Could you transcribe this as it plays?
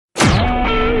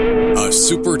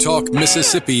SuperTalk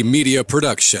Mississippi media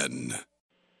production.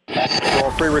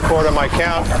 I'll pre-record on my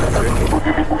count.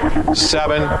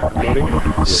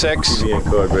 7, 6,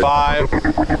 5,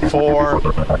 4,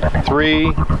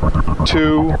 3,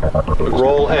 2.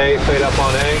 Roll A, fade up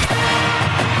on A.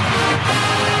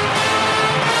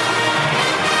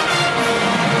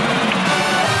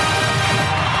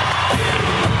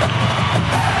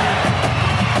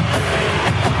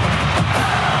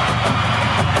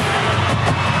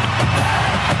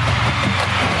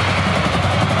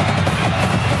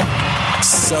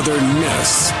 Southern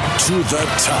Miss to the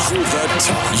top.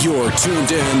 You're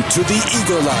tuned in to the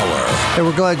Eagle Hour. Hey,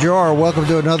 we're glad you are. Welcome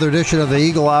to another edition of the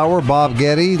Eagle Hour. Bob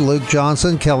Getty, Luke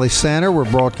Johnson, Kelly Sander. We're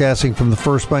broadcasting from the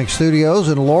First Bank Studios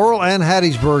in Laurel and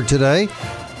Hattiesburg today.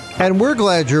 And we're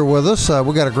glad you're with us.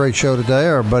 We got a great show today.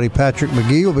 Our buddy Patrick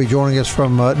McGee will be joining us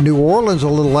from New Orleans a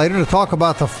little later to talk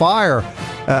about the fire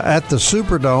at the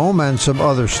Superdome and some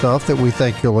other stuff that we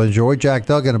think you'll enjoy. Jack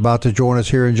Duggan about to join us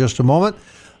here in just a moment.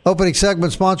 Opening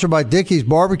segment sponsored by Dickey's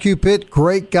Barbecue Pit.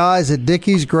 Great guys at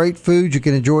Dickey's, great food. You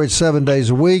can enjoy it 7 days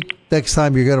a week. Next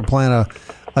time you're going to plan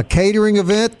a catering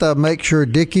event, make sure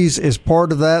Dickey's is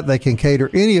part of that. They can cater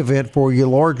any event for you,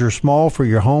 large or small, for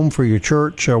your home, for your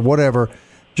church, or whatever.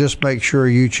 Just make sure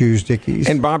you choose Dickey's.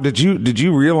 And Bob, did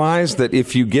you realize that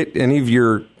if you get any of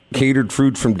your catered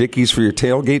food from Dickey's for your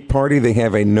tailgate party, they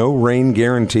have a no rain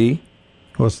guarantee?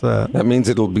 What's that? That means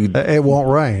it'll be. It won't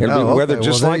rain. It'll be weather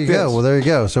just like this. Well, there you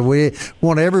go. So we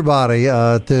want everybody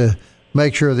to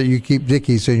make sure that you keep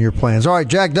Dickey's in your plans. All right,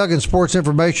 Jack Duggan, Sports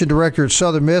Information Director at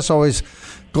Southern Miss. Always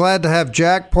glad to have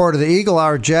Jack part of the Eagle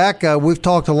Hour. Jack, we've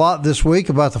talked a lot this week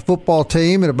about the football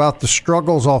team and about the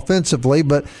struggles offensively,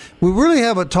 but we really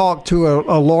haven't talked to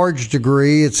a large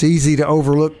degree. It's easy to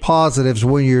overlook positives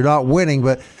when you're not winning,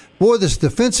 but boy, this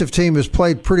defensive team has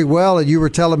played pretty well, and you were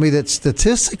telling me that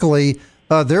statistically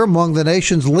they're among the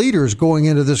nation's leaders going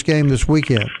into this game this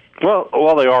weekend.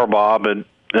 Well, they are, Bob. And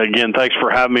again, thanks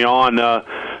for having me on.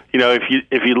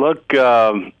 If you look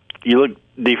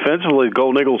defensively, the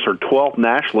Golden Eagles are 12th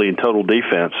nationally in total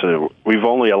defense. We've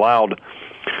only allowed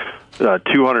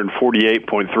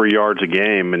 248.3 yards a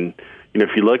game, and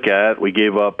if you look at it, we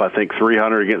gave up I think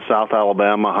 300 against South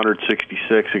Alabama,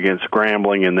 166 against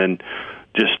Grambling, and then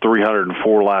just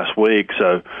 304 last week.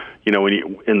 So, when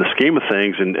you, in the scheme of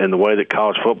things and the way that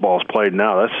college football is played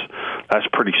now, that's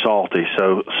pretty salty.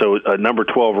 So a number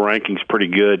 12 ranking is pretty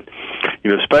good.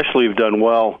 Especially we've done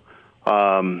well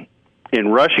in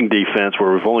rushing defense,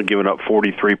 where we've only given up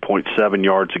 43.7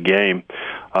 yards a game,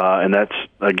 and that's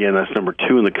number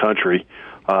 2 in the country.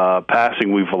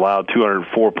 Passing, we've allowed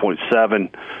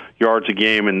 204.7 yards a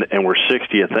game, and we're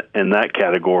 60th in that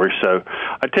category. So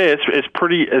I tell you, it's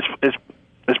pretty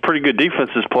good. Defense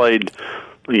has played,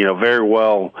 very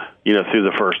well, through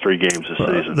the first 3 games this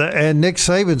season. And Nick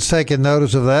Saban's taken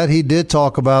notice of that. He did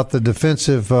talk about the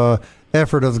defensive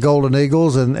effort of the Golden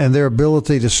Eagles and their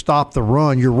ability to stop the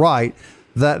run. You're right.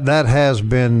 That has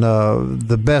been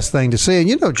the best thing to see.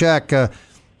 And, Jack,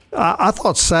 I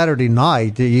thought Saturday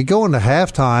night, you go into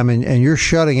halftime and you're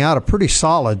shutting out a pretty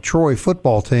solid Troy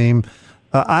football team.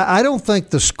 I don't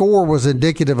think the score was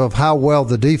indicative of how well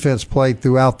the defense played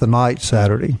throughout the night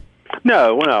Saturday.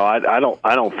 No, I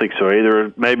don't think so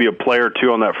either. Maybe a play or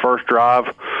two on that first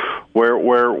drive where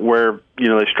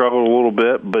they struggled a little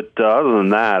bit, but other than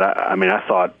that, I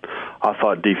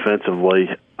thought defensively,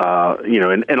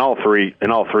 in all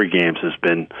three games has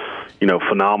been,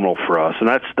 phenomenal for us, and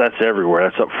that's everywhere.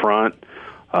 That's up front,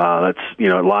 that's at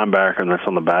linebacker, and that's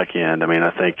on the back end.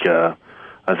 I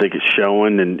think it's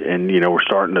showing, and we're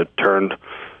starting to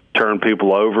turn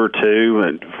people over too,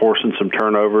 and forcing some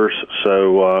turnovers.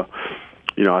 So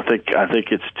I think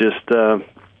it's just I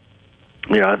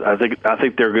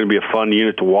think they're going to be a fun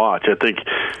unit to watch. I think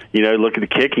look at the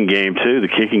kicking game too. The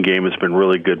kicking game has been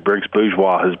really good. Briggs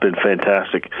Bourgeois has been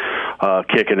fantastic,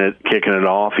 kicking it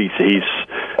off.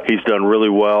 He's done really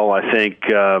well. I think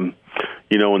in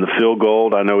the field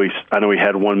goal, I know he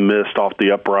had one missed off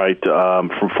the upright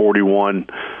from 41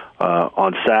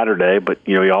 on Saturday, but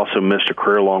he also missed a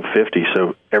career long 50.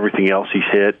 So everything else he's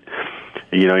hit.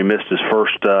 He missed his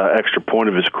first extra point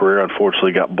of his career.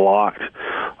 Unfortunately, got blocked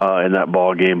in that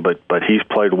ball game, but he's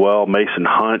played well. Mason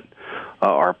Hunt,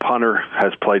 our punter,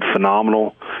 has played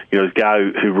phenomenal. He's a guy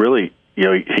who really,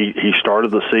 he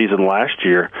started the season last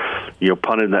year,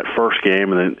 punted in that first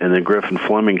game, and then Griffin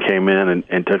Fleming came in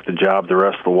and took the job the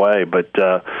rest of the way. But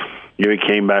he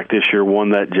came back this year,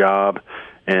 won that job,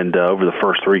 and over the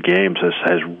first 3 games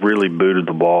has really booted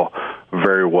the ball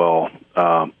very well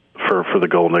for the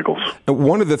Golden Eagles.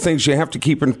 One of the things you have to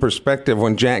keep in perspective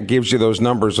when Jack gives you those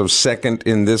numbers of second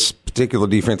in this particular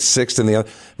defense, sixth in the other,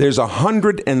 there's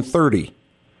 130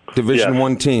 Division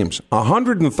I teams,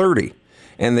 130.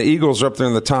 And the Eagles are up there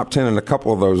in the top 10 in a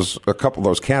couple of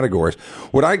those categories.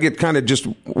 What I get kind of just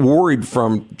worried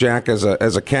from, Jack, as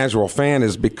a casual fan,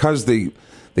 is because the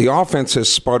offense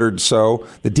has sputtered so,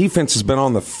 the defense has been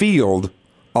on the field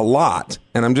a lot.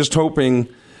 And I'm just hoping,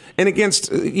 and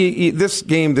against this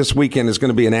game this weekend is going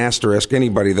to be an asterisk.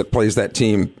 Anybody that plays that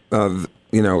team,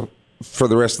 for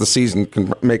the rest of the season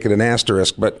can make it an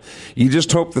asterisk, but you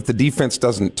just hope that the defense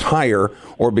doesn't tire,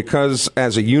 or because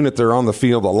as a unit they're on the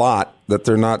field a lot, that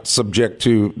they're not subject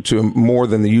to more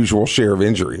than the usual share of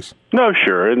injuries. No,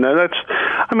 sure, and that's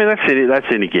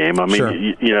any game. I mean, sure.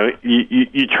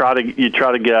 you try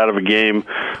to get out of a game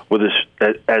with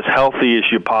as healthy as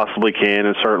you possibly can,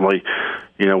 and certainly,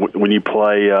 when you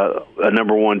play a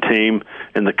number one team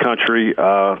in the country,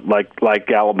 like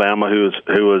Alabama, who is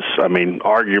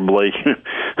arguably,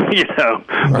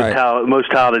 right, the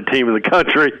most talented team in the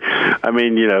country. I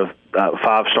mean,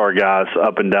 5-star guys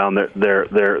up and down.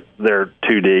 They're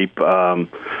too deep.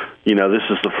 This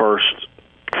is the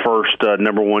first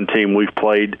number one team we've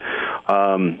played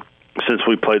since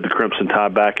we played the Crimson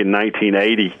Tide back in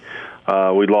 1980.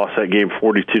 We lost that game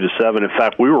 42-7. In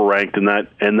fact, we were ranked in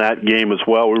that game as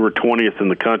well. We were 20th in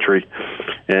the country,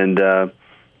 and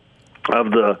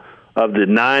of the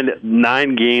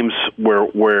nine games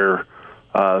where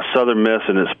Southern Miss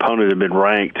and its opponent have been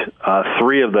ranked,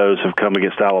 3 of those have come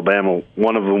against Alabama.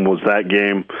 One of them was that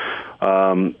game.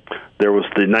 There was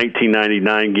the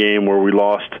 1999 game where we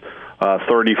lost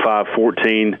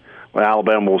 35-14.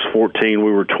 Alabama was 14.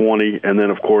 We were 20. And then,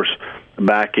 of course,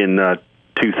 back in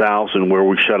 2000, where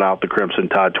we shut out the Crimson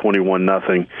Tide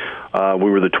 21-0.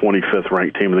 We were the 25th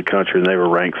ranked team in the country, and they were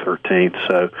ranked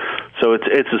 13th. So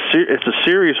it's a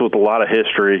series with a lot of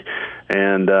history,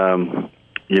 and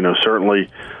certainly,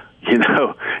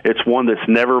 it's one that's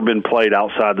never been played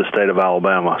outside the state of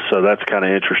Alabama. So that's kind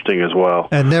of interesting as well.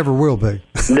 And never will be.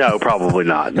 No, probably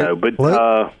not. No, but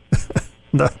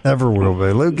no, never will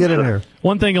be. Luke, get in here.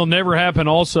 One thing that'll never happen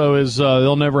also is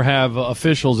they'll never have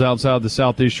officials outside the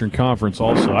Southeastern Conference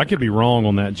also. I could be wrong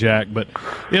on that, Jack, but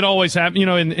it always happens.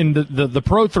 In the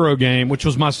pro throw game, which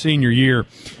was my senior year,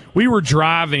 we were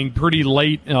driving pretty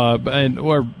late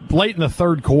or late in the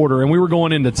third quarter, and we were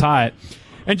going in to tie it.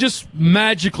 And just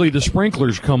magically the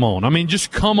sprinklers come on. I mean,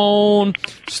 just come on,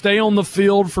 stay on the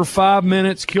field for 5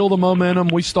 minutes, kill the momentum.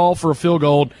 We stall for a field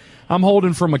goal. I'm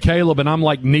holding for McCaleb, and I'm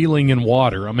like kneeling in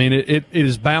water. I mean, it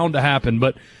is bound to happen.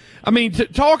 But, I mean, to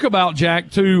talk about,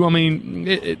 Jack, too, I mean,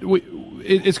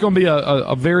 it's going to be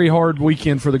a very hard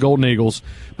weekend for the Golden Eagles.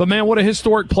 But, man, what a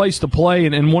historic place to play.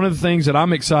 And one of the things that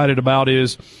I'm excited about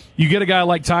is you get a guy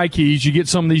like Ty Keys, you get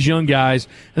some of these young guys,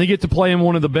 and they get to play in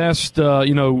one of the best,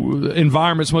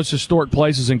 environments, most historic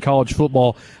places in college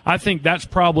football. I think that's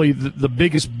probably the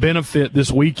biggest benefit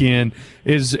this weekend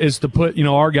is to put,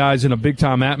 our guys in a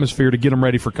big-time atmosphere to get them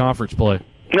ready for conference play.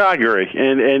 No, I agree.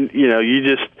 And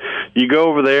you go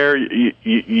over there,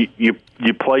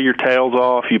 you play your tails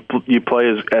off, you play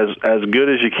as good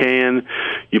as you can,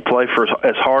 you play for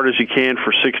as hard as you can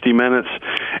for 60 minutes,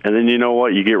 and then you know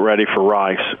what, you get ready for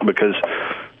Rice, because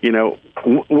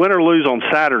win or lose on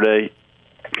Saturday,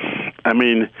 I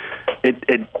mean,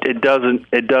 it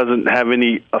doesn't have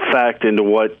any effect into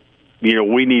what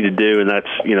we need to do, and that's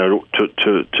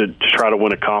to try to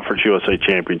win a Conference USA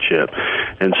championship.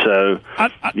 And so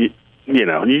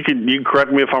you can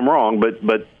correct me if I'm wrong, but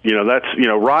that's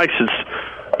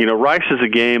Rice is a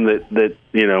game that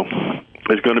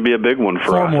is going to be a big one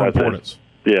for far us. More importance.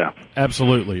 Yeah,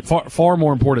 absolutely. Far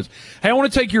more importance. Hey, I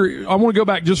want to go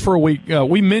back just for a week.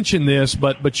 We mentioned this,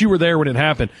 but you were there when it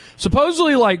happened.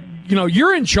 Supposedly,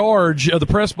 you're in charge of the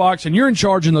press box and you're in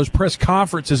charge in those press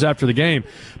conferences after the game.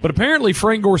 But apparently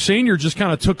Frank Gore Sr. just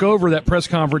kind of took over that press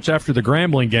conference after the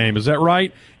Grambling game. Is that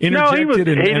right? He didn't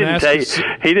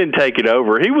take it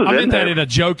over. He was. I meant that in a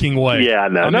joking way. Yeah,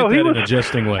 no, he was in a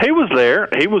jesting way. He was there.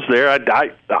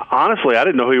 I honestly, I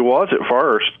didn't know who he was at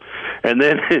first. And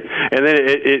then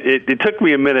it took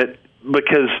me a minute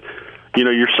because,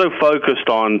 you're so focused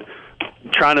on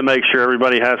trying to make sure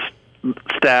everybody has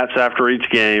stats after each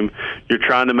game. You're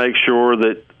trying to make sure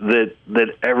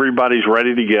that everybody's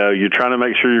ready to go. You're trying to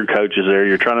make sure your coach is there.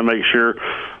 You're trying to make sure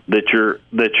that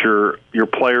your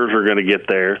players are going to get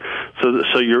there.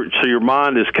 So your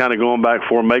mind is kind of going back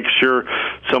for make sure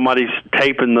somebody's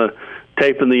taping the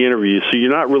interview. So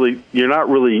you're not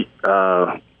really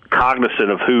cognizant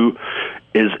of who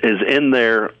is in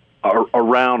there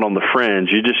around on the fringe.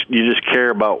 You just care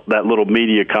about that little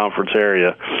media conference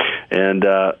area, And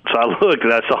so I looked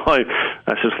and I saw him.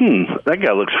 I said, that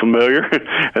guy looks familiar.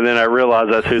 And then I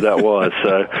realized that's who that was.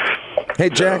 So, hey,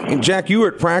 Jack, you were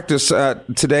at practice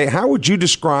today. How would you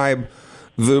describe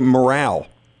the morale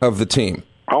of the team?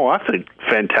 Oh, I think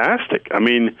fantastic. I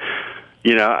mean,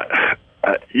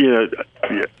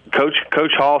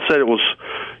 Coach Hall said it was,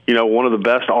 one of the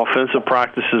best offensive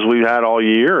practices we've had all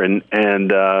year, and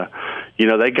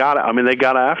they got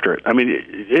after it. I mean,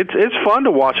 it's fun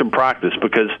to watch them practice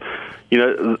because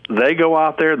they go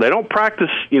out there, they don't practice,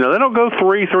 they don't go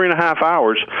 3.5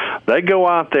 hours. They go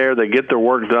out there, they get their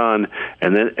work done,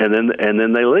 and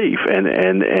then they leave,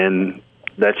 and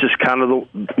that's just kind of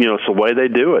it's the way they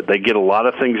do it. They get a lot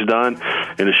of things done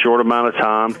in a short amount of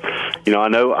time. I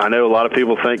know a lot of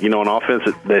people think, an offense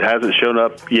that hasn't shown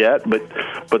up yet, but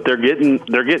they're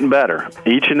getting better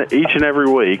each and every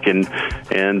week, and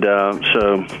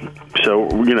so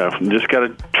just got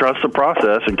to trust the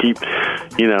process and keep,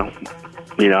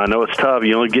 I know it's tough.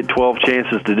 You only get 12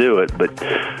 chances to do it, but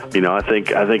I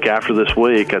think after this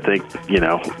week,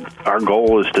 our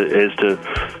goal is to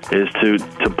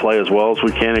play as well as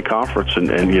we can in conference and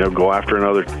go after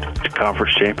another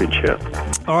conference championship.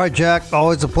 All right, Jack.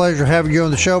 Always a pleasure having you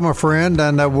on the show, my friend,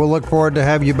 and we'll look forward to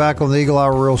having you back on the Eagle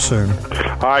Hour real soon.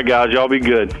 All right, guys. Y'all be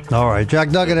good. All right,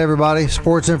 Jack Duggan, everybody,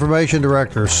 Sports Information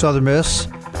Director, Southern Miss.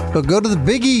 We'll go to the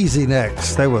Big Easy next.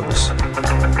 Stay with us.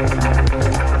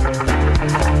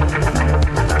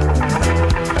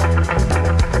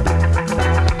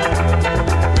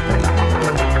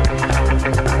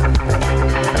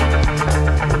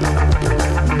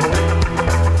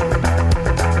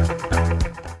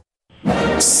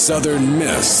 Southern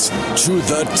Miss to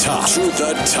the top. To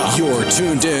the top. You're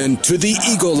tuned in to the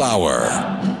Eagle Hour.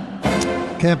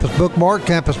 Campus Bookmart,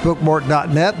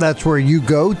 campusbookmart.net. That's where you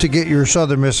go to get your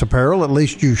Southern Miss apparel. At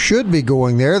least you should be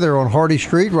going there. They're on Hardy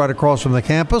Street, right across from the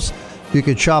campus. You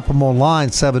can shop them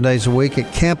online 7 days a week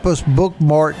at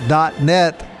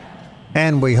campusbookmart.net.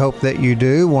 And we hope that you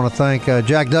do. Want to thank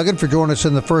Jack Duggan for joining us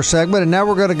in the first segment. And now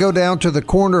we're going to go down to the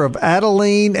corner of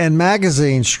Adeline and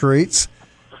Magazine Streets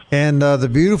and the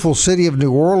beautiful city of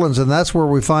New Orleans, and that's where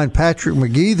we find Patrick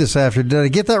McGee this afternoon. Did I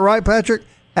get that right, Patrick?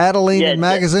 Adeline and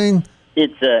Magazine?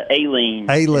 It's Aileen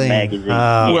Magazine.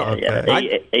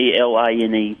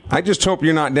 A-L-I-N-E. I just hope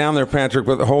you're not down there, Patrick,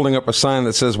 with holding up a sign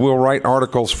that says, "We'll write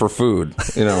articles for food."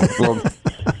 No,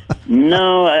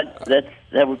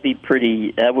 that would be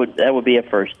pretty. That would be a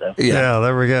first, though. Yeah,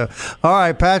 there we go. All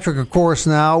right, Patrick, of course,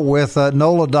 now with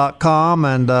NOLA.com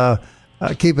and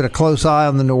keeping a close eye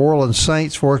on the New Orleans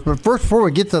Saints for us. But first, before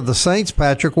we get to the Saints,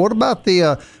 Patrick, what about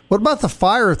the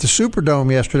fire at the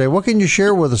Superdome yesterday? What can you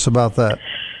share with us about that?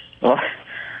 Well,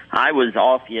 I was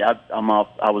off. Yeah, I'm off.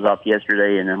 I was off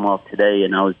yesterday, and I'm off today.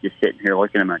 And I was just sitting here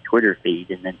looking at my Twitter feed,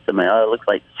 and then somebody, it looks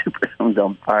like the Superdome's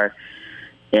on fire.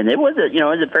 And it was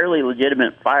a fairly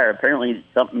legitimate fire. Apparently,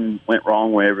 something went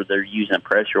wrong whenever they're using a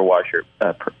pressure washer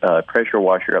up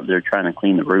there trying to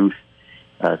clean the roof.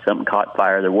 Something caught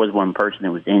fire. There was one person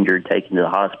that was injured, taken to the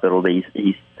hospital, but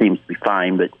he seems to be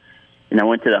fine. But I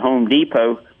went to the Home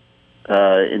Depot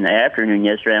in the afternoon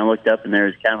yesterday, and I looked up, and there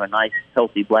was kind of a nice,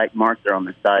 healthy black mark there on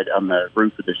the side, on the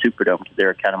roof of the Superdome, because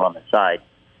they're kind of on the side.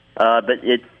 But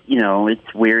it's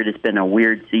weird. It's been a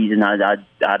weird season. I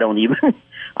don't even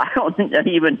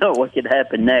know what could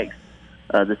happen next.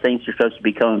 The Saints are supposed to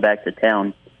be coming back to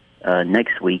town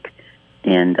next week,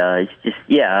 and it's just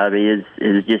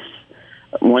it's just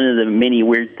one of the many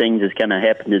weird things that's kind of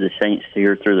happened to the Saints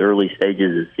here through the early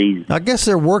stages of the season. I guess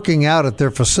they're working out at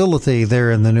their facility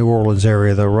there in the New Orleans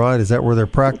area, though, right? Is that where they're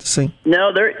practicing?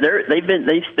 No, they're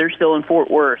still in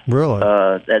Fort Worth. Really?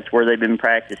 That's where they've been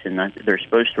practicing. They're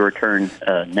supposed to return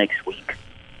next week,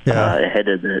 ahead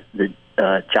of the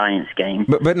Giants game.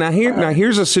 But now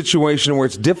here's a situation where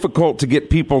it's difficult to get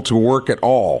people to work at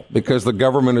all because the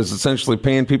government is essentially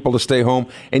paying people to stay home,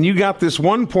 and you got this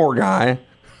one poor guy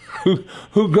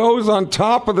who goes on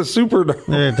top of the Superdome.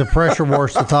 Yeah, to pressure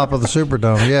wash the top of the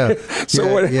Superdome, yeah.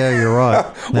 You're right.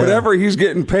 Whatever he's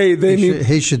getting paid,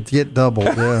 he should get doubled,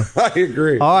 yeah. I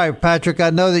agree. All right, Patrick,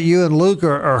 I know that you and Luke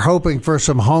are hoping for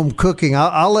some home cooking.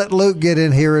 I'll let Luke get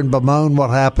in here and bemoan what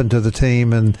happened to the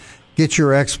team and get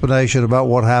your explanation about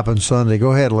what happened Sunday.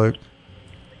 Go ahead, Luke.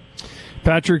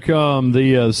 Patrick,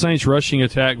 the Saints rushing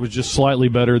attack was just slightly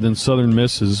better than Southern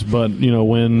Miss's, but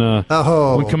when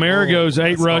Kamara goes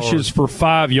 8 rushes for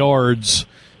 5 yards,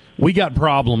 we got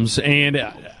problems. And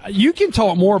you can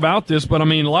talk more about this, but I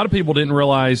mean, a lot of people didn't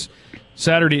realize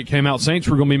Saturday it came out Saints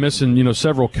were going to be missing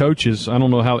several coaches. I don't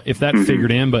know if that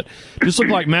figured in, but just looked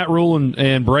like Matt Rule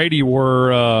and Brady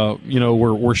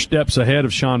were steps ahead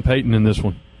of Sean Payton in this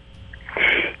one.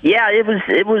 Yeah,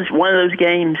 it was one of those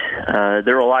games.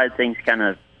 There were a lot of things kind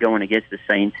of going against the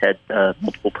Saints. Had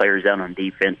multiple players out on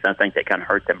defense. I think that kind of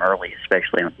hurt them early,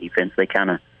 especially on defense. They kind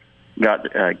of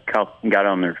got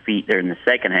on their feet there in the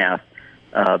second half.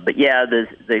 But yeah,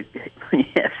 when you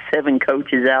have 7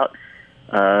 coaches out,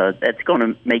 that's going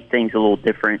to make things a little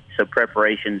different. So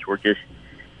preparations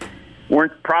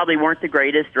probably weren't the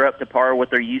greatest. They're up to par what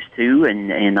they're used to,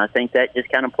 and I think that just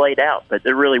kind of played out. But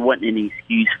there really wasn't any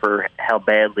excuse for how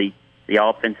badly the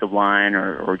offensive line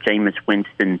or Jameis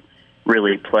Winston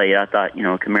really played. I thought,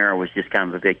 Kamara was just kind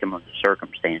of a victim of the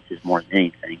circumstances more than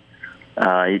anything.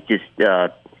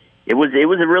 It was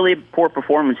a really poor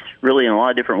performance, really in a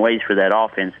lot of different ways for that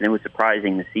offense, and it was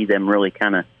surprising to see them really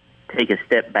kind of take a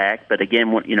step back. But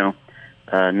again, no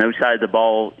side of the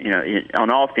ball, on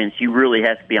offense, you really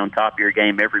have to be on top of your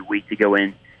game every week to go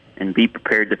in and be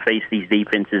prepared to face these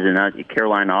defenses. And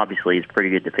Carolina obviously is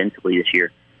pretty good defensively this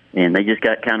year, and they just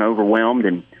got kind of overwhelmed.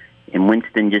 And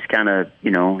Winston just kind of,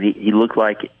 he looked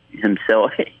like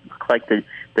himself, he looked like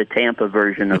the Tampa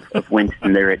version of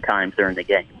Winston there at times during the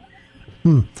game.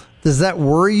 Does that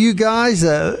worry you guys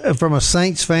from a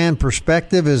Saints fan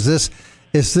perspective? Is this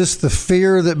the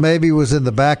fear that maybe was in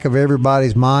the back of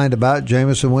everybody's mind about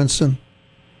Jameis Winston?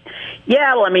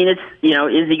 Yeah, well, I mean, it's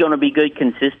is he going to be good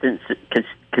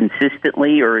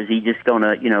consistently, or is he just going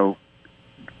to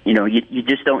you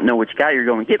just don't know which guy you're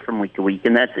going to get from week to week,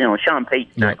 and that's Sean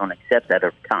Payton's not going to accept that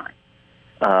over time.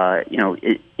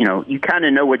 You kind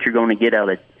of know what you're going to get out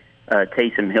of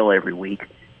Taysom Hill every week.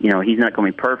 He's not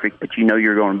going to be perfect, but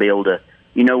you're going to be able to,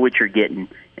 what you're getting.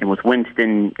 And with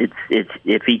Winston, it's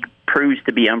if he proves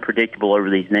to be unpredictable over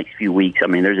these next few weeks, I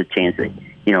mean, there's a chance that,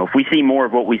 if we see more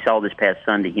of what we saw this past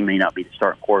Sunday, he may not be the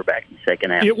starting quarterback in the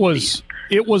second half. It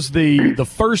was the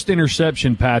first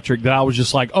interception, Patrick, that I was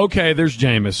just like, okay, there's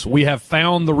Jameis. We have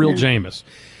found the real Jameis.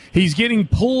 He's getting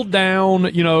pulled down,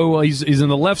 he's in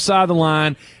the left side of the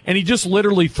line, and he just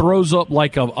literally throws up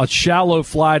like a shallow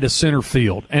fly to center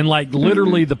field. And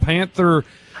literally the Panther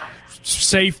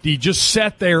safety just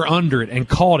sat there under it and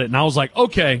caught it. And I was like,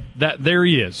 okay, there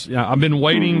he is. I've been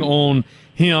waiting on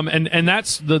him. And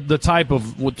that's the type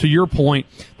of, to your point,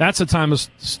 that's the type of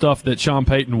stuff that Sean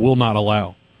Payton will not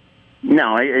allow.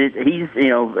 No, he's,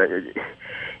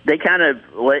 they kind of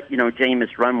let,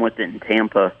 Jameis run with it in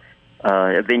Tampa.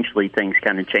 Eventually things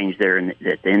kind of changed there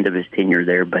at the end of his tenure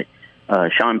there. But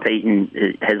Sean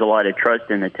Payton has a lot of trust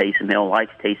in the Taysom Hill,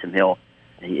 likes Taysom Hill.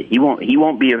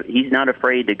 He's not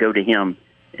afraid to go to him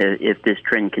if this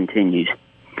trend continues.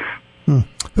 Who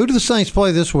do the Saints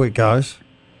play this week, guys?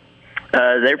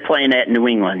 They're playing at New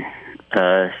England.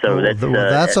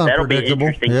 That's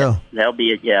unpredictable. Yeah. That'll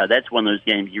be it. Yeah, that's one of those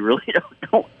games you really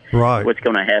don't know what's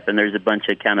going to happen. There's a bunch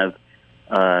of kind of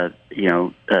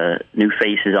new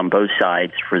faces on both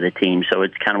sides for the team. So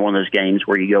it's kind of one of those games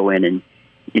where you go in and,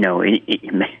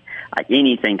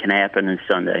 anything can happen on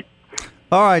Sunday.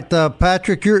 All right,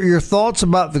 Patrick, your thoughts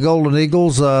about the Golden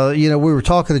Eagles. We were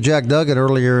talking to Jack Duggan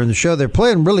earlier in the show. They're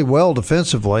playing really well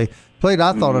defensively. Played,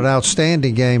 I thought, an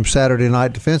outstanding game Saturday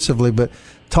night defensively. But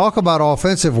talk about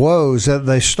offensive woes.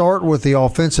 They start with the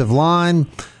offensive line.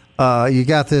 You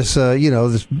got this,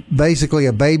 this basically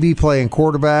a baby playing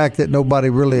quarterback that nobody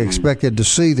really expected to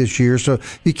see this year. So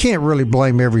you can't really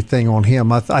blame everything on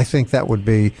him. I think that would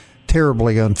be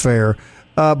terribly unfair.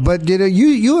 But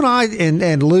you and I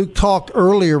and Luke talked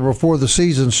earlier before the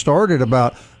season started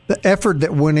about the effort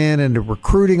that went into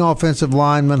recruiting offensive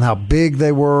linemen, how big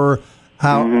they were,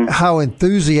 how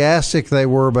enthusiastic they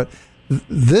were. But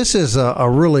this is a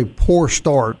really poor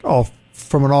start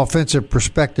from an offensive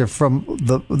perspective, from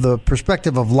the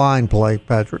perspective of line play,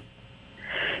 Patrick.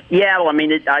 Yeah, well, I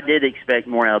mean, I did expect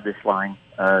more out of this line.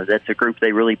 That's a group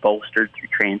they really bolstered through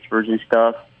transfers and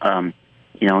stuff.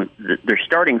 Their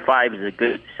starting five is a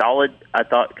good, solid. I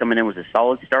thought coming in was a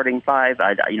solid starting five.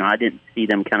 I didn't see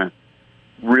them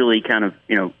really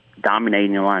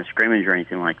dominating the line of scrimmage or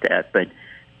anything like that. But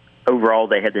overall,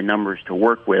 they had the numbers to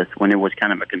work with when it was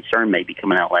kind of a concern maybe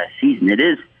coming out last season. It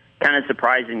is kind of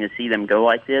surprising to see them go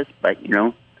like this, but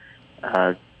you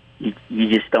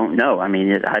just don't know. I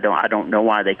mean, I don't know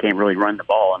why they can't really run the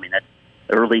ball. I mean,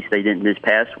 or at least they didn't this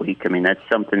past week. I mean, that's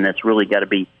something that's really got to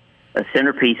be a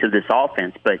centerpiece of this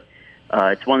offense. But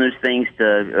it's one of those things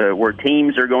where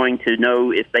teams are going to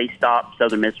know if they stop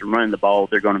Southern Miss from running the ball,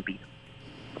 they're going to beat them,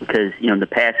 because the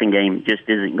passing game just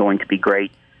isn't going to be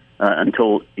great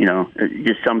until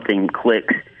just something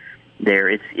clicks there.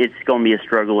 It's going to be a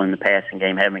struggle in the passing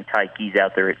game, having Ty Keys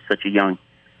out there at such a young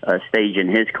stage in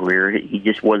his career. He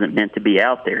just wasn't meant to be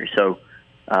out there. So,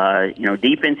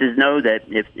 defenses know that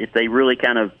if they really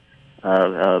kind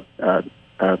of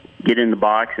get in the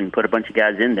box and put a bunch of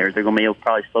guys in there, they're going to be able to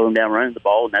probably slow them down running the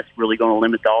ball, and that's really going to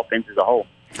limit the offense as a whole.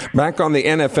 Back on the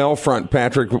NFL front,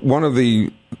 Patrick, one of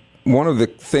the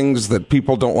things that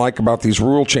people don't like about these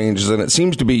rule changes, and it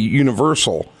seems to be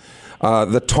universal,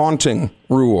 the taunting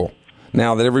rule.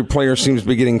 Now that every player seems to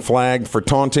be getting flagged for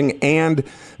taunting, and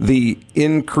the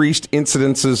increased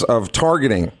incidences of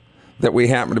targeting that we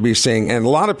happen to be seeing. And a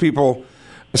lot of people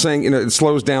are saying, it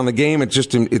slows down the game. It's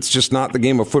just not the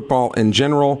game of football in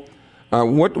general.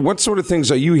 What sort of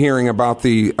things are you hearing about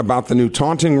the new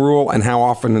taunting rule and how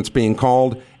often it's being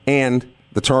called, and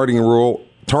the targeting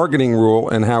rule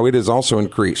and how it is also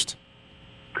increased?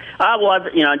 Well,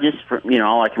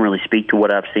 all I can really speak to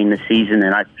what I've seen this season,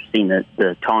 and I've seen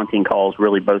the taunting calls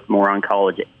really both more in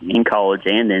college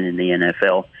and then in the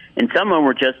NFL. And some of them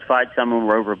were justified, some of them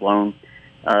were overblown.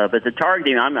 But the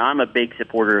targeting, I'm a big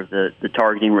supporter of the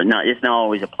targeting. It's not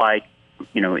always applied,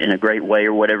 in a great way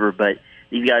or whatever. But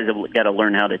these guys have got to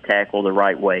learn how to tackle the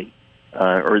right way,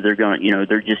 or they're going,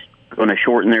 they're just going to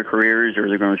shorten their careers, or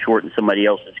they're going to shorten somebody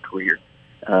else's career.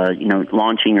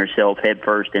 Launching yourself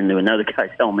headfirst into another guy's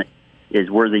helmet is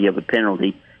worthy of a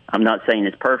penalty. I'm not saying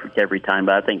it's perfect every time,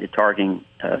 but I think the targeting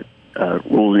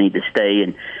rules need to stay.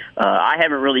 And I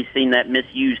haven't really seen that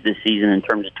misused this season in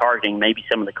terms of targeting. Maybe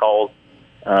some of the calls,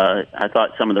 I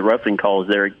thought some of the roughing calls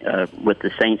there with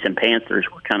the Saints and Panthers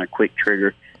were kind of quick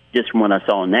trigger, just from what I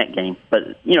saw in that game.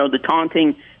 But, the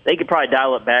taunting, they could probably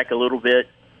dial it back a little bit.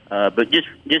 But just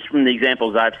from the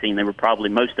examples I've seen,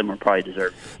 most of them were probably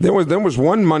deserved. There was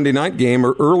one Monday night game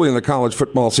early in the college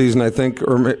football season, I think,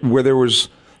 where there was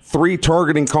 3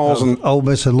 targeting calls. Ole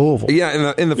Miss and Louisville.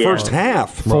 Yeah, in the first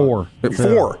half. Four. In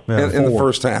the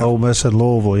first half. Ole Miss and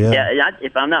Louisville, yeah. Yeah,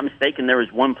 if I'm not mistaken, there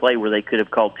was one play where they could have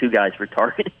called 2 guys for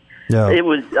targeting. Yeah.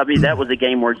 That was a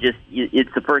game where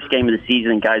it's the first game of the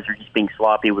season, and guys are just being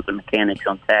sloppy with the mechanics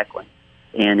on tackling.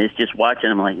 And it's just watching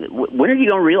them like, when are you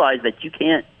going to realize that you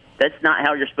can't? That's not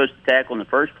how you're supposed to tackle in the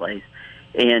first place.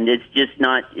 And it's just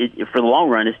not, for the long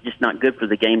run, it's just not good for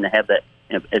the game to have that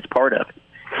as part of it.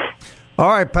 All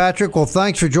right, Patrick. Well,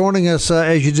 thanks for joining us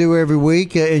as you do every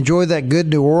week. Enjoy that good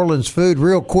New Orleans food.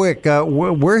 Real quick,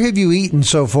 where have you eaten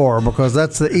so far? Because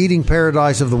that's the eating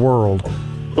paradise of the world.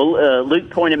 Well,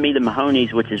 Luke pointed me to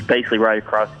Mahoney's, which is basically right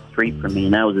across the street from me,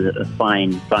 and that was a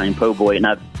fine po' boy. And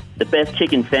the best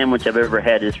chicken sandwich I've ever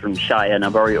had is from Shia, and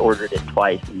I've already ordered it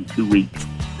twice in 2 weeks.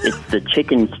 It's the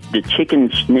chicken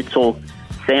schnitzel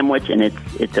sandwich, and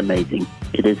it's amazing.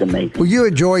 It is amazing. Well, you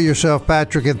enjoy yourself,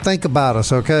 Patrick, and think about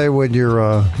us, okay? When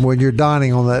you're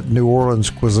dining on that New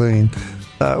Orleans cuisine.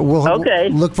 We'll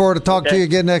look forward to talking to you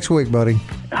again next week, buddy.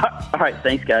 All right,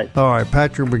 thanks, guys. All right,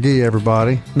 Patrick McGee,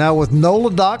 everybody. Now with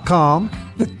NOLA.com.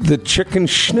 The chicken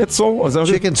schnitzel? Is that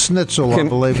chicken schnitzel, I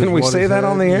believe. Can we say that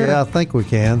on the air? Yeah, I think we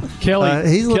can. Kelly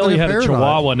had a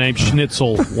Chihuahua named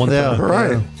Schnitzel one time.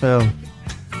 Right. Yeah.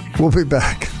 We'll be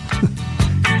back.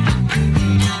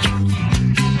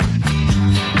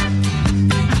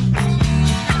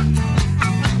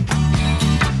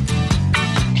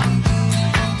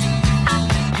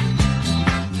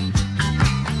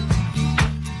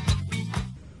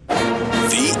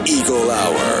 The Eagle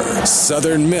Hour.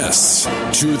 Southern Miss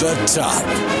to the top.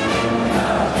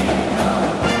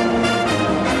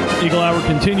 Eagle Hour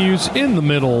continues in the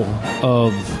middle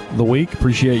of the week.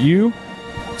 Appreciate you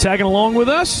tagging along with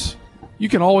us. You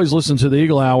can always listen to the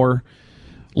Eagle Hour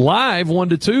live 1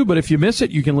 to 2, but if you miss it,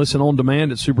 you can listen on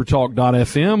demand at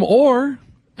supertalk.fm or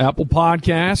Apple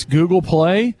Podcasts, Google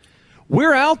Play.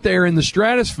 We're out there in the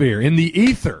stratosphere, in the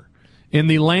ether, in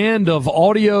the land of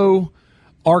audio,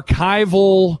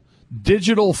 archival,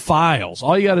 digital files.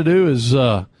 All you got to do is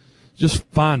just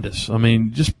find us. I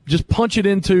mean, just punch it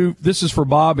into, this is for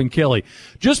Bob and Kelly.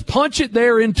 Just punch it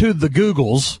there into the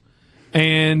Googles,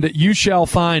 and you shall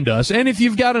find us. And if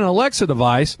you've got an Alexa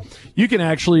device, you can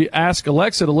actually ask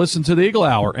Alexa to listen to the Eagle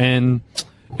Hour, and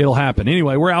it'll happen.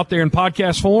 Anyway, we're out there in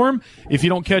podcast form. If you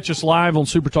don't catch us live on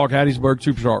Supertalk Hattiesburg,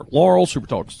 Supertalk Laurel,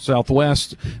 Supertalk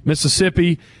Southwest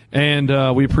Mississippi, and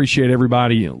we appreciate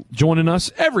everybody joining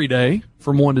us every day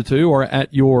from 1 to 2 or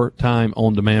at your time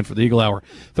on demand for the Eagle Hour.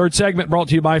 Third segment brought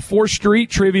to you by 4th Street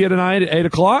Trivia tonight at 8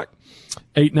 o'clock.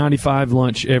 $8.95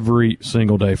 lunch every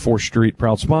single day. 4th Street,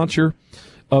 proud sponsor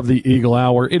of the Eagle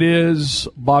Hour. It is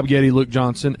Bob Getty, Luke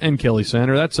Johnson, and Kelly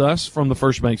Sander. That's us from the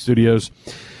First Bank Studios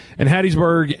in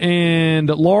Hattiesburg and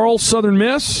Laurel. Southern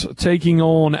Miss taking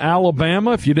on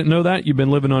Alabama. If you didn't know that, you've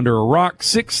been living under a rock.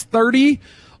 6:30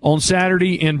 on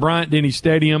Saturday in Bryant-Denny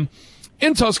Stadium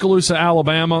in Tuscaloosa,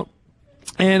 Alabama.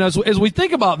 And as we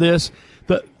think about this,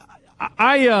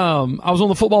 I was on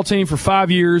the football team for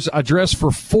 5 years. I dressed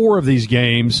for 4 of these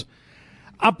games.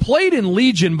 I played in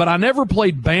Legion, but I never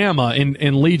played Bama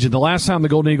in Legion. The last time the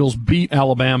Golden Eagles beat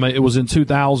Alabama, it was in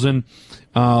 2000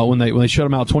 when they shut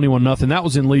them out 21-0. That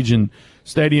was in Legion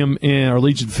Stadium or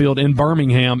Legion Field in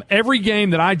Birmingham. Every game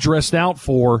that I dressed out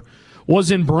for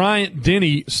was in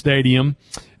Bryant-Denny Stadium,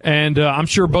 and I'm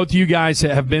sure both of you guys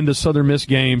have been to Southern Miss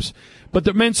games.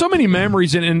 But, man, so many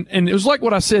memories, and it was like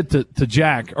what I said to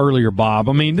Jack earlier, Bob.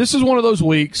 I mean, this is one of those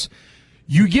weeks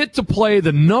you get to play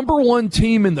the number one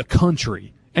team in the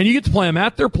country, and you get to play them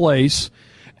at their place.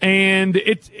 And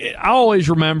I always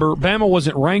remember Bama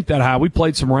wasn't ranked that high. We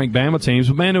played some ranked Bama teams,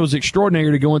 but, man, it was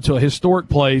extraordinary to go into a historic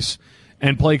place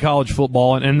and play college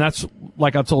football. And that's,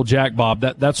 like I told Jack, Bob,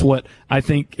 that's what I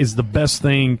think is the best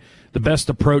thing, the best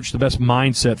approach, the best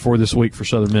mindset for this week for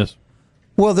Southern Miss.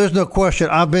 Well, there's no question.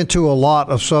 I've been to a lot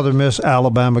of Southern Miss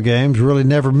Alabama games. Really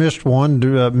never missed one,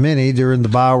 many during the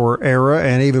Bauer era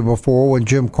and even before when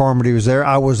Jim Carmody was there.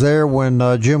 I was there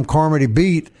when Jim Carmody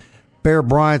beat Bear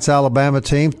Bryant's Alabama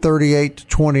team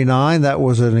 38-29. That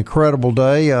was an incredible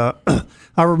day.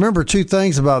 I remember two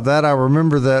things about that. I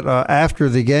remember that after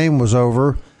the game was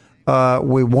over,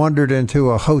 we wandered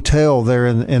into a hotel there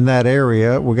in that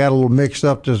area. We got a little mixed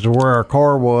up as to where our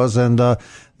car was, and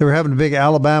they were having a big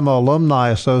Alabama Alumni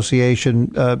Association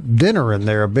dinner in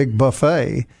there, a big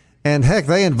buffet. And, heck,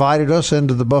 they invited us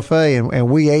into the buffet, and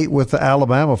we ate with the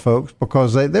Alabama folks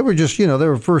because they were just, they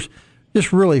were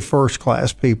just really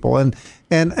first-class people. And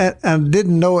I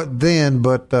didn't know it then,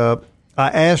 but I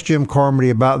asked Jim Carmody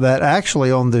about that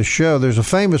actually on this show. There's a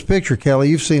famous picture, Kelly,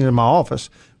 you've seen it in my office,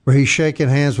 where he's shaking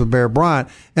hands with Bear Bryant.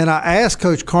 And I asked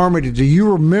Coach Carmody, do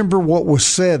you remember what was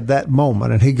said that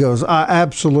moment? And he goes, I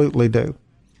absolutely do.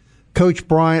 Coach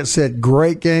Bryant said,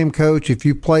 great game, Coach. If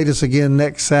you played us again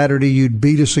next Saturday, you'd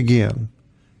beat us again.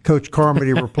 Coach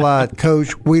Carmody replied,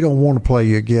 Coach, we don't want to play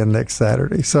you again next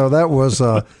Saturday. So that was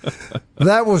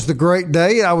the great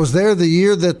day. I was there the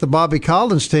year that the Bobby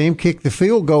Collins team kicked the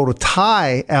field goal to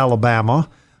tie Alabama.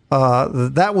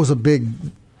 That was a big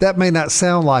 – that may not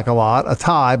sound like a lot, a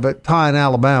tie, but tying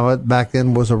Alabama back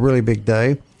then was a really big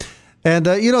day. And,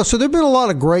 so there've been a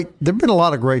lot of great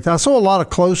 – I saw a lot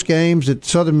of close games that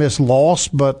Southern Miss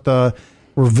lost, but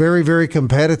were very, very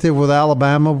competitive with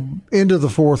Alabama into the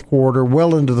fourth quarter,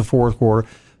 well into the fourth quarter.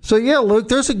 So, yeah, Luke,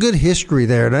 there's a good history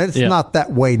there. Now, it's not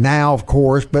that way now, of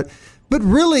course, but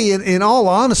really, in all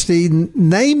honesty,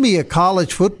 name me a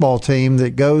college football team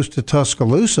that goes to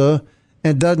Tuscaloosa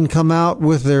and doesn't come out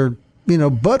with their,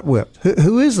 butt whipped.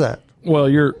 Who is that? Well,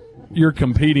 you're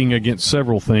competing against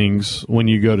several things when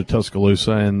you go to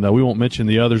Tuscaloosa, and we won't mention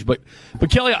the others. But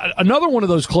Kelly, another one of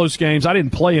those close games, I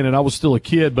didn't play in it. I was still a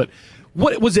kid, but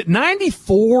what was it,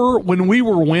 94 when we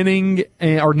were winning,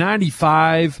 or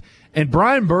 95, and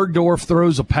Brian Bergdorf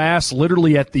throws a pass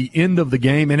literally at the end of the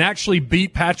game and actually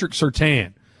beat Patrick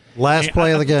Surtain. Last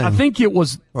play of the game. I think it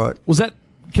was right. Was that,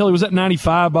 Kelly, was that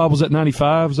 95, Bob? Was that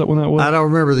 95? Is that when that was? I don't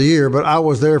remember the year, but I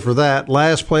was there for that.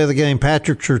 Last play of the game,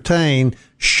 Patrick Surtain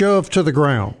shoved to the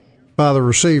ground by the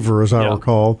receiver, as I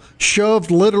recall. Shoved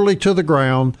literally to the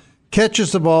ground,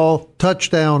 catches the ball,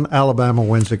 touchdown, Alabama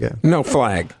wins again. No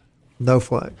flag. No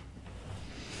flag.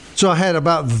 So I had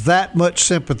about that much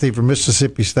sympathy for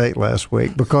Mississippi State last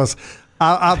week because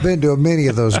I've been to many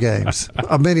of those games. How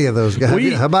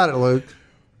about it, Luke?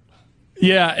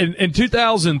 Yeah, in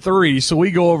 2003, so we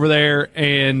go over there,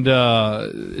 and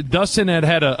Dustin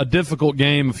had a difficult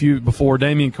game before.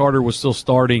 Damian Carter was still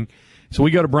starting. So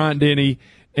we go to Bryant-Denny,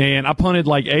 and I punted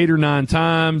like 8 or 9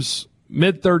 times.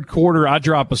 Mid-third quarter, I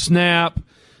drop a snap.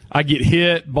 I get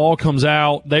hit. Ball comes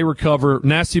out. They recover.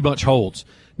 Nasty Bunch holds.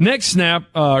 Next snap,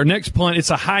 or next punt, it's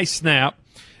a high snap,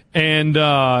 and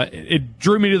it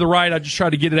drew me to the right. I just tried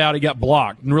to get it out. It got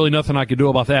blocked, and really nothing I could do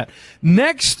about that.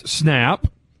 Next snap,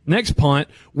 next punt,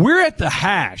 we're at the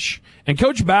hash. And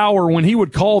Coach Bauer, when he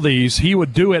would call these, he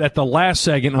would do it at the last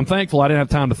second. I'm thankful I didn't have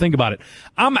time to think about it.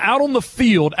 I'm out on the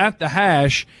field at the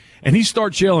hash, and he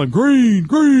starts yelling, green,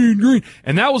 green, green.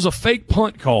 And that was a fake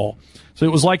punt call. So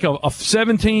it was like a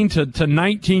 17 to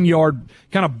 19-yard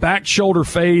kind of back shoulder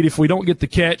fade. If we don't get the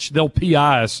catch, they'll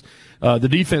PI us. The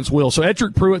defense will. So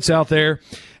Ettrick Pruitt's out there,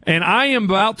 and I am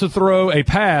about to throw a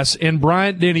pass in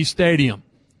Bryant-Denny Stadium.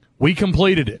 We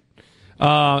completed it.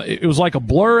 It was like a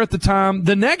blur at the time.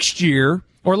 The next year,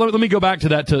 or let me go back to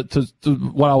that to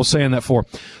what I was saying that for.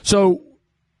 So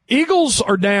Eagles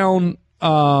are down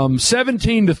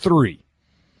 17-3.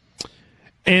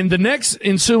 And the next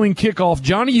ensuing kickoff,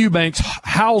 Johnny Eubanks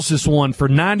house this one for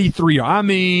 93. I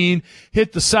mean,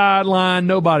 hit the sideline,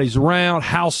 nobody's around,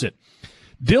 house it.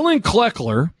 Dylan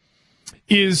Kleckler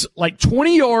is like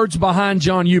 20 yards behind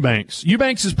John Eubanks.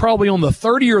 Eubanks is probably on the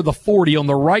 30 or the 40 on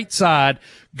the right side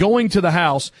going to the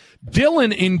house.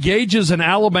 Dillon engages an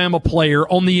Alabama player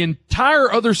on the entire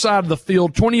other side of the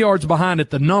field, 20 yards behind at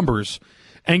the numbers,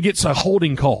 and gets a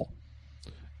holding call.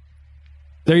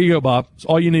 There you go, Bob. That's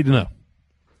all you need to know.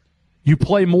 You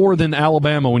play more than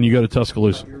Alabama when you go to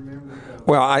Tuscaloosa.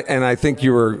 Well, I think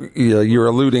you're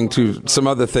alluding to some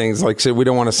other things. Like, say, we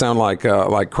don't want to sound like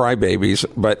crybabies,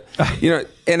 but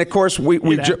and of course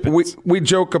we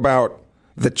joke about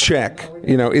the check.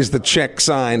 Is the check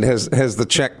signed? Has the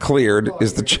check cleared?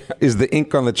 Is the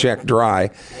ink on the check dry?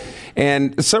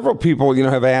 And several people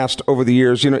have asked over the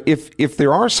years, if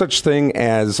there are such thing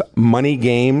as money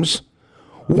games,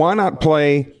 why not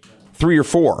play 3 or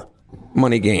 4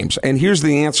 money games? And here's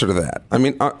the answer to that. I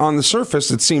mean, on the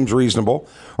surface, it seems reasonable.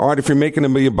 All right, if you're making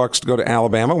 $1 million to go to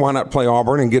Alabama, why not play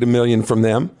Auburn and get $1 million from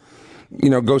them?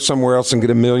 Go somewhere else and get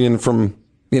 $1 million from,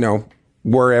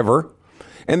 wherever.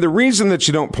 And the reason that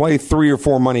you don't play 3 or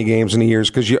 4 money games in a year is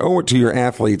because you owe it to your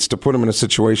athletes to put them in a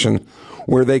situation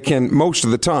where they can, most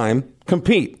of the time,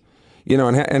 compete,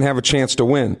 and have a chance to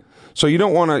win. So you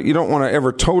don't want to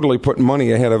ever totally put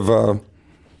money ahead of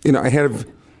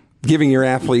giving your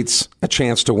athletes a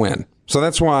chance to win. So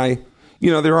that's why,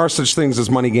 there are such things as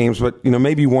money games, but,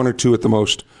 maybe 1 or 2 at the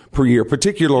most per year,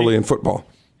 particularly in football.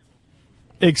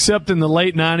 Except in the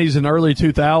late 90s and early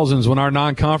 2000s when our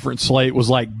non-conference slate was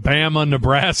like Bama,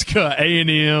 Nebraska,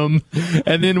 A&M,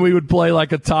 and then we would play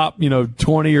like a top,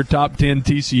 20 or top 10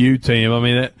 TCU team. I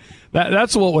mean,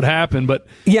 that's what would happen. But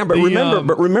yeah, but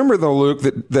remember though, Luke,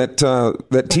 that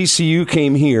TCU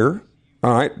came here.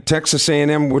 All right, Texas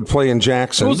A&M would play in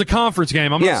Jackson. It was a conference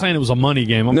game. I'm not saying it was a money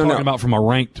game. I'm talking about from a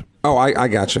ranked. Oh, I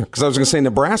got you. Because I was going to say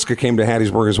Nebraska came to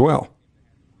Hattiesburg as well.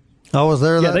 I was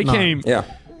there. Yeah, they came. Yeah,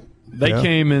 they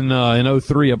came in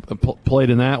 03. Played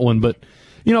in that one, but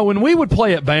when we would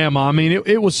play at Bama, I mean,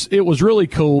 it was really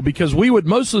cool because we would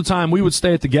most of the time we would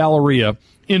stay at the Galleria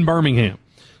in Birmingham.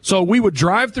 So we would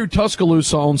drive through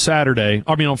Tuscaloosa on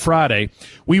Friday.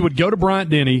 We would go to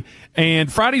Bryant-Denny,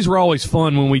 and Fridays were always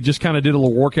fun when we just kind of did a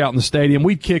little workout in the stadium.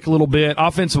 We'd kick a little bit.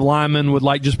 Offensive linemen would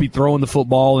just be throwing the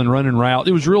football and running route.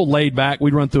 It was real laid back.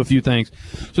 We'd run through a few things.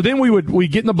 So then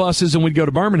we'd get in the buses and we'd go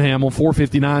to Birmingham on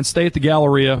 459, stay at the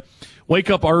Galleria, wake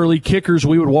up early. Kickers,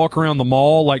 we would walk around the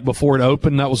mall before it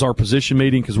opened. That was our position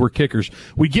meeting because we're kickers.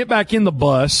 We'd get back in the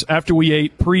bus after we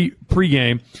ate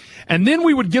pregame. And then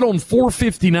we would get on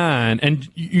 459, and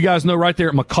you guys know right there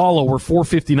at McCalla where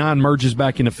 459 merges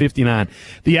back into 59.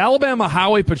 The Alabama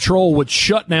Highway Patrol would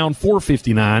shut down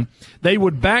 459. They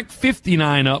would back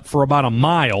 59 up for about a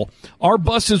mile. Our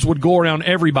buses would go around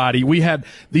everybody. We had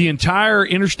the entire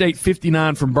Interstate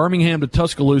 59 from Birmingham to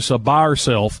Tuscaloosa by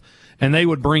ourselves, and they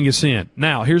would bring us in.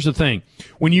 Now, here's the thing.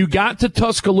 When you got to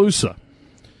Tuscaloosa,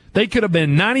 they could have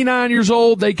been 99 years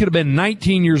old. They could have been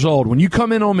 19 years old. When you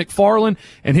come in on McFarland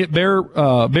and hit Bear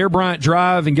Bryant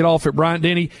Drive and get off at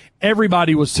Bryant-Denny,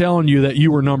 everybody was telling you that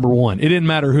you were number one. It didn't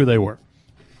matter who they were.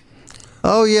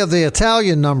 Oh, yeah, the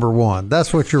Italian number one.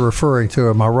 That's what you're referring to.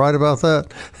 Am I right about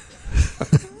that?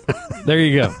 There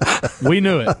you go. We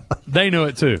knew it. They knew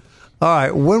it, too. All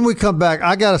right, when we come back,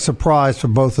 I got a surprise for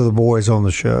both of the boys on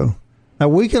the show. Now,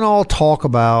 we can all talk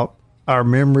about our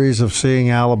memories of seeing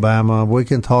Alabama. Luke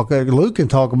can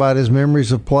talk about his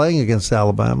memories of playing against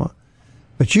Alabama.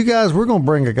 But you guys, we're going to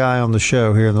bring a guy on the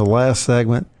show here in the last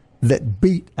segment that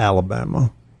beat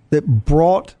Alabama, that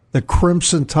brought the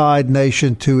Crimson Tide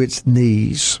Nation to its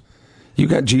knees. You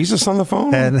got Jesus on the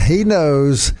phone? And he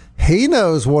knows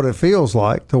what it feels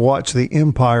like to watch the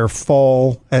empire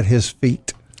fall at his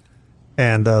feet.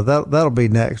 And that'll be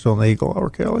next on the Eagle Hour,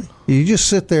 Kelly. You just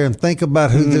sit there and think about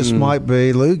who this might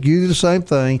be. Luke, you do the same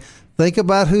thing. Think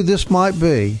about who this might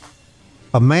be.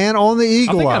 A man on the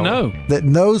Eagle Hour that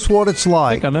knows what it's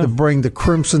like to bring the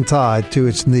Crimson Tide to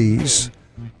its knees.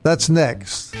 That's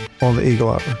next on the Eagle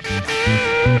Hour.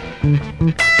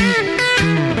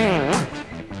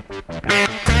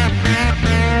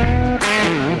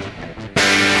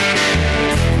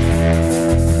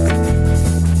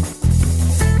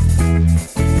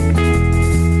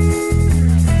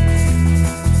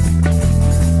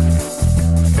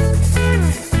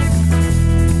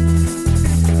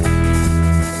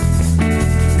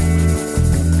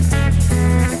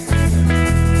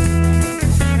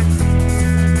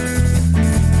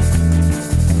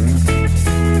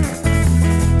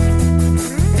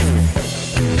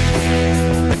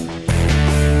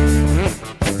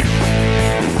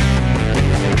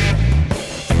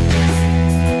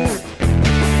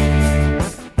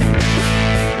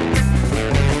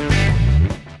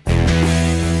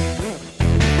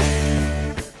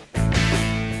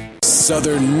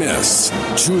 Southern Miss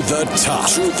to the top.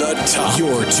 To the top.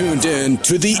 You're tuned in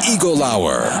to the Eagle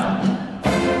Hour.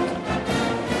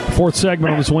 Fourth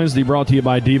segment on this Wednesday brought to you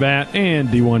by DBAT and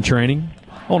D1 Training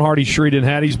on Hardy Street in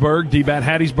Hattiesburg,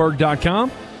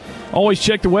 dbathattiesburg.com. Always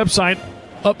check the website.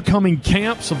 Upcoming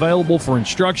camps available for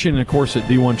instruction. And, of course, at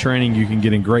D1 Training, you can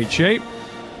get in great shape.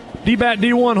 DBAT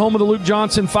D1, home of the Luke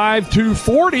Johnson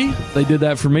 5-2-40. They did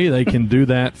that for me. They can do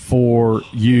that for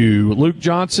you. Luke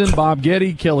Johnson, Bob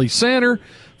Getty, Kelly Sander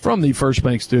from the First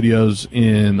Bank Studios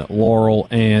in Laurel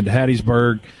and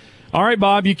Hattiesburg. All right,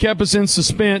 Bob, you kept us in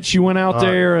suspense. You went out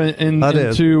there and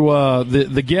into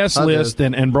the guest list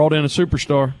and brought in a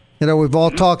superstar. You know, we've all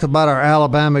talked about our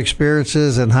Alabama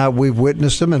experiences and how we've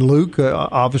witnessed them, and Luke,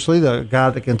 obviously, the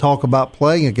guy that can talk about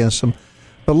playing against them.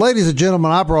 But, ladies and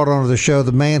gentlemen, I brought onto the show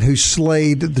the man who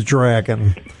slayed the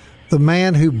dragon, the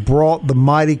man who brought the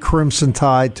mighty Crimson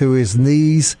Tide to his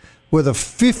knees with a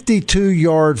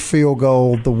 52-yard field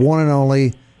goal, the one and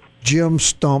only Jim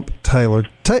Stump Taylor.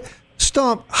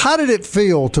 Stump, how did it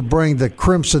feel to bring the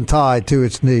Crimson Tide to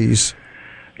its knees?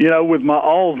 You know, with my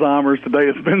Alzheimer's today,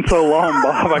 it's been so long,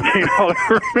 Bob, I can't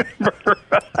hardly remember.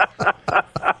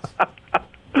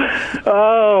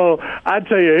 Oh, I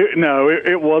tell you, no,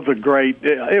 it was a great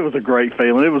feeling. It was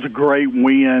a great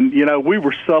win. You know, we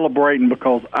were celebrating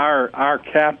because our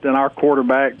captain, our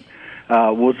quarterback,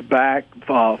 was back.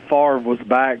 Favre was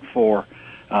back for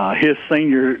his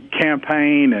senior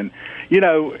campaign, and you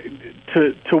know,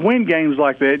 to win games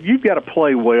like that, you've got to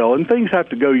play well, and things have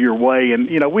to go your way. And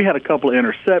you know, we had a couple of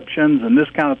interceptions and this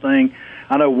kind of thing.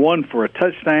 I know one for a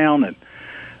touchdown, and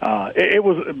it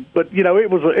was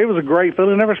a great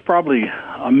feeling. There was probably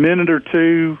a minute or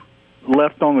two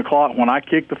left on the clock when I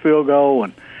kicked the field goal,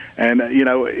 and you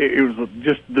know, it was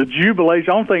just the jubilation.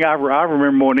 The only thing I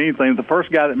remember more than anything, the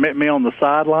first guy that met me on the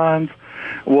sidelines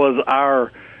was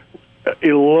our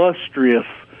illustrious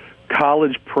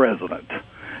college president.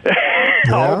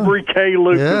 Yeah. Aubrey K.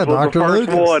 Lucas was the first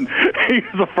one. He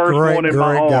was the first one in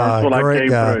my arms when I came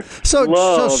through. So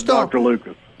Dr.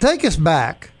 Lucas. Take us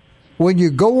back. When you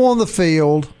go on the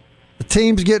field, the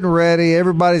team's getting ready,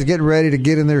 everybody's getting ready to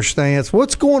get in their stance.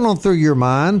 What's going on through your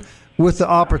mind with the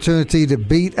opportunity to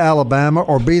beat Alabama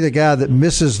or be the guy that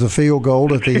misses the field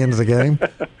goal at the end of the game?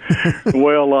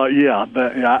 Well,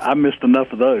 I missed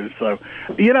enough of those. So,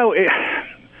 you know,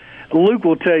 Luke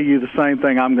will tell you the same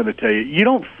thing I'm going to tell you. You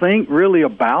don't think really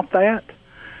about that.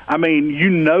 I mean, you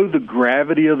know the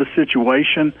gravity of the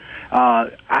situation.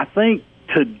 I think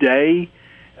today,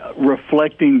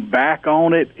 reflecting back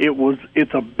on it,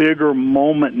 it's a bigger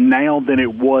moment now than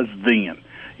it was then.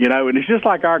 You know, and it's just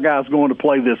like our guys going to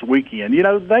play this weekend. You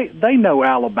know, they know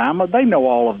Alabama. They know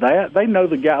all of that. They know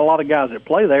a lot of guys that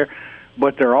play there,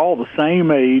 but they're all the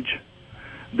same age.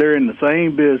 They're in the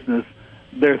same business.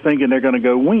 They're thinking they're going to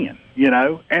go win, you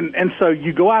know. And so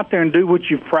you go out there and do what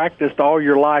you've practiced all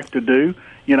your life to do.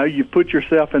 You know, you put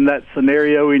yourself in that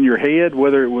scenario in your head,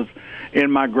 whether it was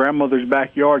in my grandmother's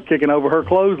backyard kicking over her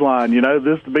clothesline, you know,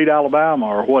 this to beat Alabama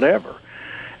or whatever.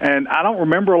 And I don't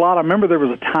remember a lot. I remember there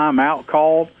was a timeout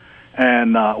called,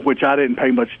 and which I didn't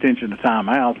pay much attention to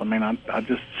timeouts. I mean, I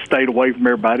just stayed away from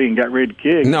everybody and got ready to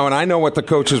kick. No, and I know what the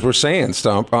coaches were saying,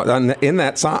 Stump, on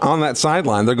that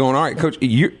sideline. They're going, all right, Coach,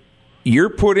 you're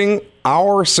putting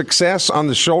our success on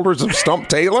the shoulders of Stump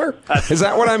Taylor? Is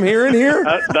that what I'm hearing here?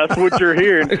 That's what you're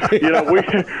hearing. You know,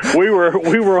 we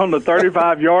were on the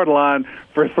 35-yard line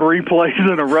for 3 plays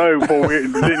in a row before we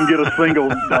didn't get a single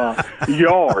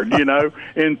yard. You know,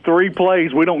 in 3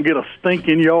 plays we don't get a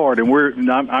stinking yard,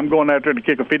 and I'm going out there to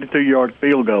kick a 52-yard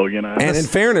field goal. You know, and in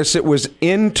fairness, it was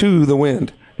into the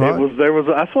wind. Right?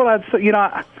 That's what I'd say. You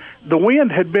know, the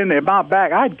wind had been at my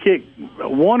back. I'd kicked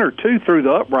 1 or 2 through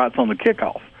the uprights on the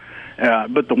kickoff.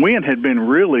 But the wind had been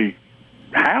really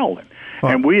howling.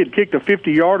 And we had kicked a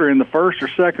 50-yarder in the first or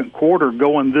second quarter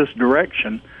going this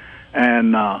direction.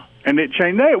 And it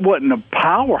changed. It wasn't a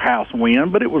powerhouse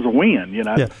wind, but it was a wind, you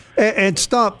know. Yeah. And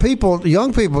stop,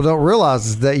 young people don't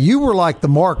realize that you were like the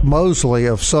Mark Mosley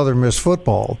of Southern Miss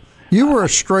football. You were a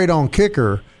straight-on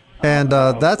kicker, and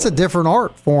that's a different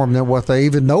art form than what they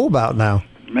even know about now.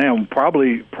 Man,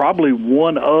 probably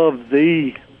one of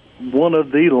the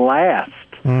last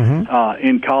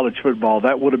in college football.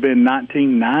 That would have been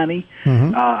 1990.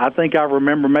 I think I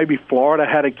remember maybe Florida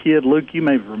had a kid. Luke, you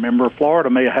may remember Florida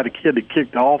may have had a kid that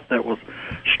kicked off that was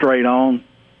straight on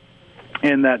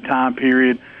in that time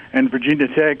period. And Virginia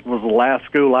Tech was the last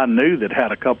school I knew that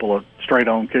had a couple of straight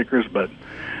on kickers. But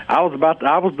I was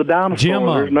the dinosaur. Jim,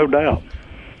 there's no doubt.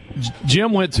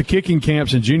 Jim went to kicking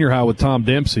camps in junior high with Tom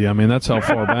Dempsey. I mean, that's how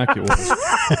far back it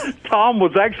was. Tom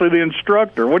was actually the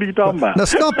instructor. What are you talking about? Now,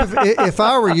 Stump, if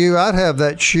I were you, I'd have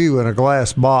that shoe in a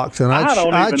glass box, and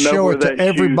I'd show it to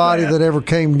everybody that ever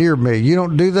came near me. You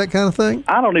don't do that kind of thing?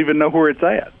 I don't even know where it's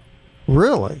at.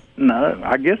 Really? No,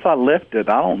 I guess I left it.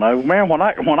 I don't know, man. When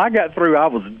I got through, I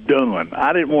was done.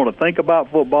 I didn't want to think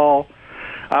about football.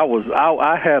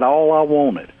 I had all I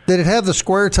wanted. Did it have the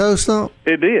square toe, Stump?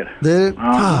 It did. Did it?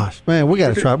 Gosh, man, we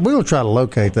got to try. We'll try to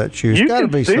locate that shoe. It's got to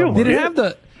be somewhere. Did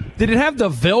it have the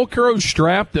Velcro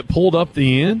strap that pulled up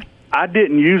the end? I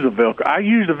didn't use a Velcro. I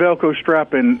used a Velcro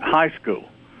strap in high school,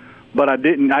 but I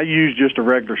didn't. I used just a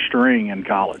regular string in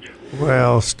college.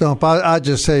 Well, Stump, I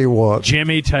just tell you what.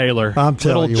 Jimmy Taylor. I'm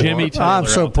telling you Jimmy what. Taylor I'm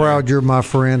so proud you're my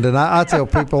friend, and I tell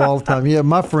people all the time, yeah,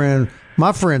 my friend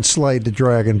slayed the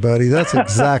dragon, buddy. That's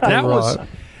exactly right.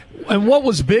 And what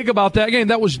was big about that game?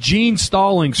 That was Gene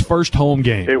Stallings' first home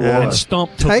game. It was. And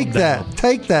Stump took him down.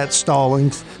 Take that,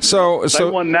 Stallings. So they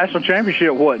won the national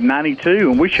championship,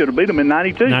 92, and we should have beat them in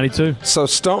 92. 92. So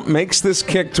Stump makes this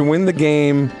kick to win the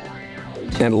game,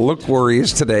 and look where he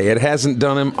is today. It hasn't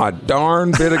done him a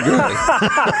darn bit of good.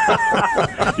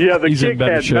 Yeah, the kick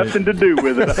had nothing to do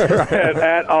with it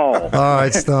at all. All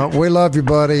right, Stump. We love you,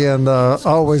 buddy, and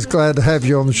always glad to have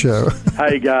you on the show.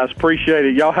 Hey, guys, appreciate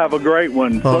it. Y'all have a great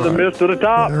one. Southern Miss to the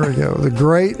top. There we go. The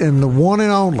great and the one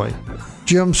and only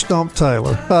Jim Stump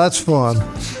Taylor. Oh, that's fun.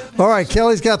 All right,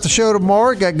 Kelly's got the show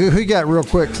tomorrow. Who you got real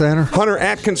quick, Tanner? Hunter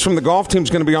Atkins from the golf team is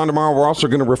going to be on tomorrow. We're also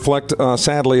going to reflect,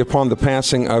 sadly, upon the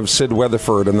passing of Sid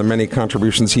Weatherford and the many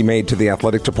contributions he made to the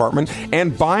athletic department.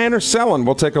 And buying or selling,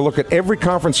 we'll take a look at every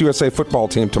Conference USA football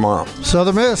team tomorrow.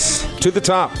 Southern Miss. To the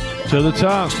top. To the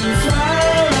top.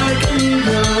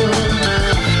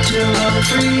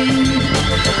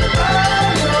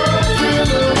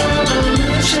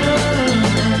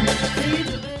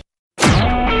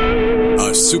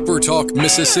 A SuperTalk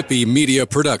Mississippi media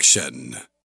production.